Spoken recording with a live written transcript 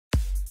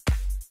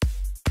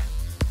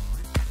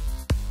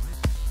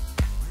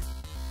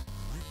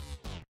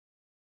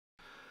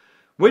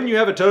When you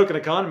have a token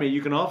economy,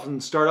 you can often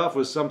start off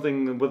with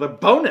something with a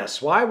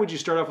bonus. Why would you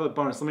start off with a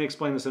bonus? Let me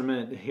explain this in a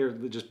minute here.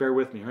 Just bear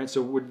with me, all right?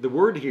 So the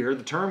word here,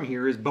 the term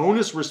here is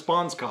bonus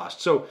response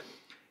cost. So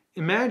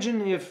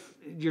imagine if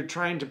you're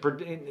trying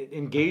to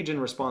engage in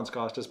response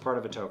cost as part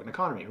of a token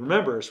economy.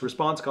 Remember,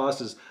 response cost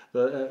is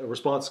a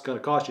response is going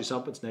to cost you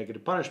something. It's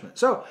negative punishment.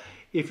 So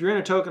if you're in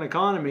a token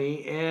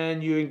economy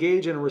and you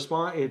engage in a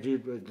response, if you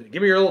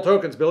give me your little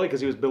tokens, Billy,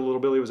 because little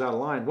Billy was out of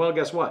line. Well,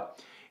 guess what?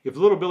 If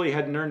little Billy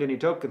hadn't earned any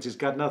tokens, he's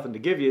got nothing to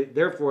give you.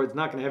 Therefore, it's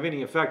not going to have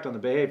any effect on the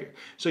behavior.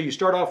 So you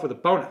start off with a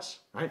bonus,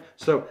 right?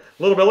 So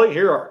little Billy,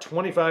 here are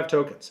 25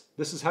 tokens.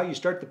 This is how you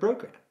start the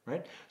program,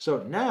 right?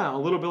 So now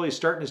little Billy's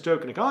starting his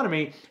token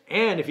economy,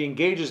 and if he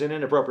engages in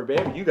inappropriate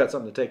behavior, you got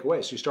something to take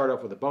away. So you start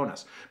off with a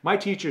bonus. My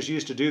teachers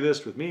used to do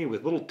this with me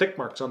with little tick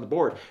marks on the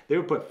board. They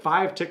would put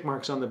 5 tick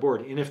marks on the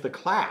board. And if the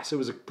class, it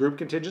was a group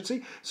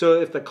contingency,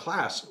 so if the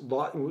class,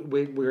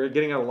 we were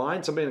getting out of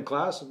line, somebody in the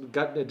class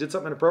did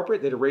something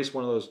inappropriate, they'd erase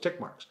one of those tick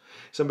marks.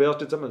 Somebody else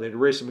did something, they'd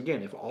erase them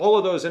again. If all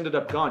of those ended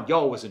up gone,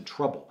 y'all was in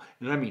trouble.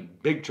 And I mean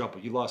big trouble.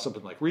 You lost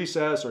something like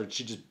recess, or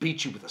she just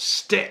beat you with a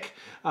stick.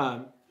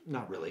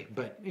 Not really,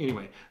 but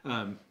anyway,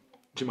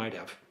 she might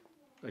have.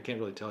 I can't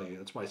really tell you.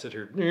 That's why I sit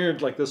here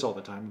like this all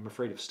the time. I'm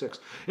afraid of sticks.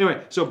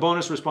 Anyway, so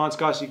bonus response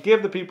costs. You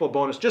give the people a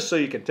bonus just so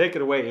you can take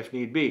it away if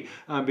need be.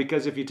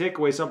 Because if you take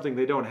away something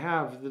they don't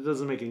have, that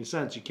doesn't make any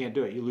sense. You can't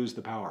do it. You lose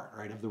the power,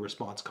 right, of the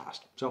response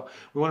cost. So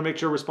we want to make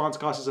sure response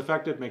cost is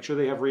effective. Make sure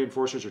they have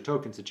reinforcers or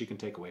tokens that you can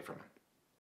take away from them.